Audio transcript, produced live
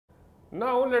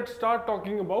Now let's start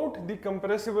talking about the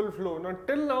compressible flow. Now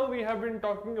till now we have been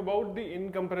talking about the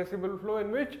incompressible flow,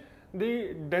 in which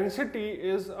the density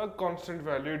is a constant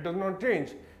value, it does not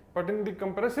change. But in the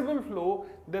compressible flow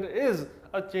there is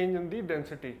a change in the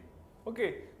density.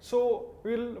 Okay, so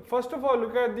we'll first of all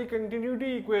look at the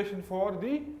continuity equation for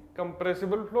the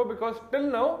compressible flow, because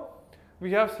till now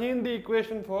we have seen the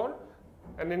equation for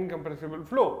an incompressible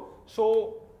flow.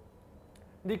 So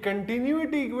the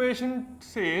continuity equation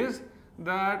says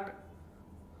that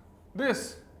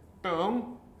this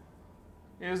term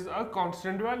is a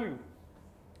constant value,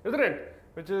 isn't it,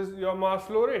 which is your mass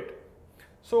flow rate.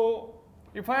 So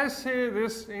if I say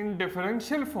this in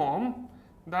differential form,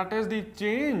 that is the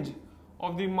change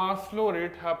of the mass flow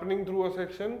rate happening through a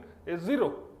section is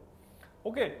 0,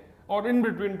 okay, or in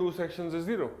between two sections is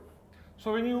 0.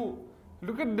 So when you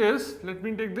look at this, let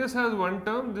me take this as one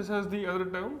term, this as the other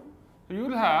term. So you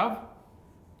will have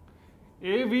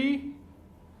AV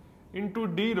into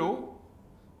d rho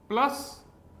plus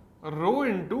rho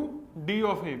into d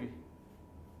of AV.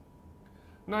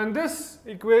 Now in this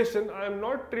equation I am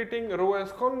not treating rho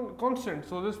as constant,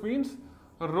 so this means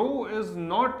rho is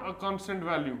not a constant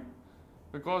value,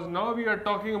 because now we are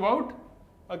talking about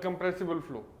a compressible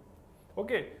flow.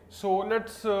 Okay, so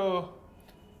let's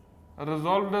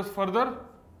resolve this further.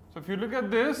 So if you look at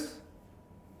this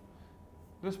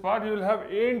part, you will have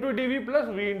A into dV plus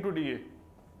V into dA.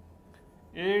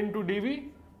 A into dV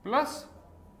plus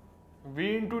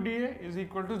V into dA is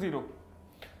equal to 0,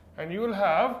 and you will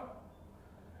have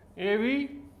AV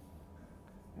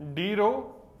d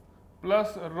rho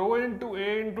plus rho into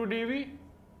A into dV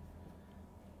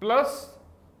plus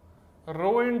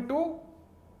rho into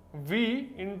V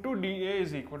into dA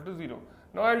is equal to 0.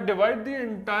 Now I will divide the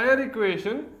entire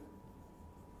equation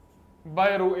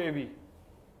by rho AV.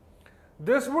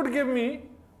 This would give me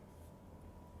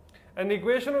an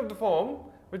equation of the form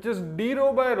which is d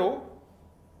rho by rho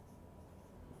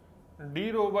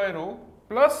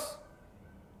plus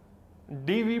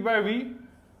dV by V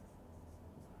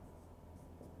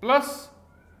plus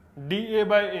dA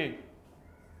by A.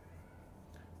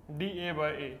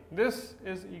 This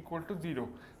is equal to 0.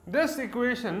 This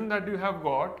equation that you have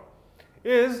got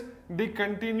is the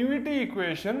continuity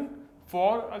equation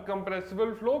for a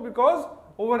compressible flow, because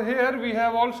over here we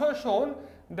have also shown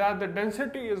that the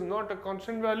density is not a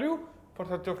constant value for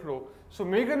such a flow. So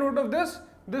make a note of this.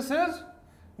 This is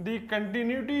the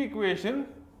continuity equation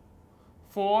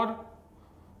for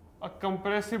a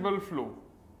compressible flow.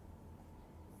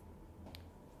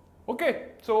 Okay,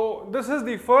 so this is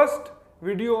the first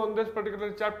video on this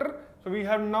particular chapter. So we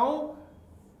have now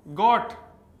got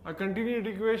a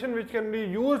continuity equation which can be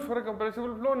used for a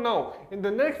compressible flow. Now in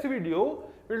the next video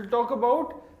we will talk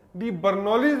about the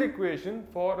Bernoulli's equation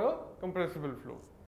for a compressible flow.